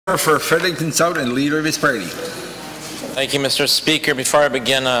for Fredericton South and leader of his party. Thank you, Mr. Speaker. Before I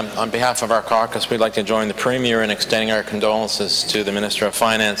begin, on behalf of our caucus, we'd like to join the Premier in extending our condolences to the Minister of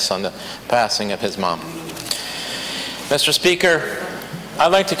Finance on the passing of his mom. Mr. Speaker,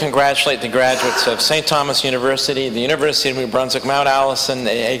 I'd like to congratulate the graduates of St. Thomas University, the University of New Brunswick, Mount Allison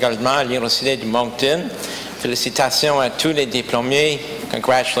et également l'Université de Moncton. Félicitations à tous les diplômés.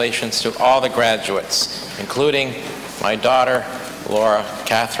 Congratulations to all the graduates, including my daughter, Laura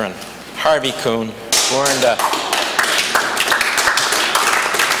Catherine Harvey Kuhn,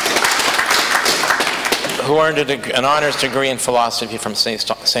 who earned an honors degree in philosophy from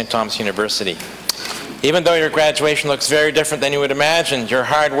St. Thomas University. Even though your graduation looks very different than you would imagine, your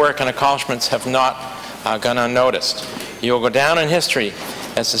hard work and accomplishments have not gone unnoticed. You will go down in history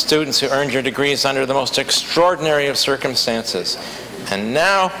as the students who earned your degrees under the most extraordinary of circumstances. And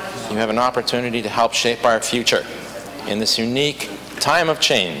now you have an opportunity to help shape our future in this unique time of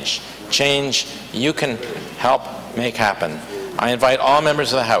change. Change you can help make happen. I invite all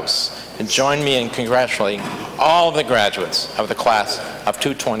members of the House to join me in congratulating all of the graduates of the class of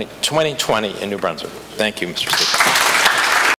 2020 in New Brunswick. Thank you, Mr. Speaker.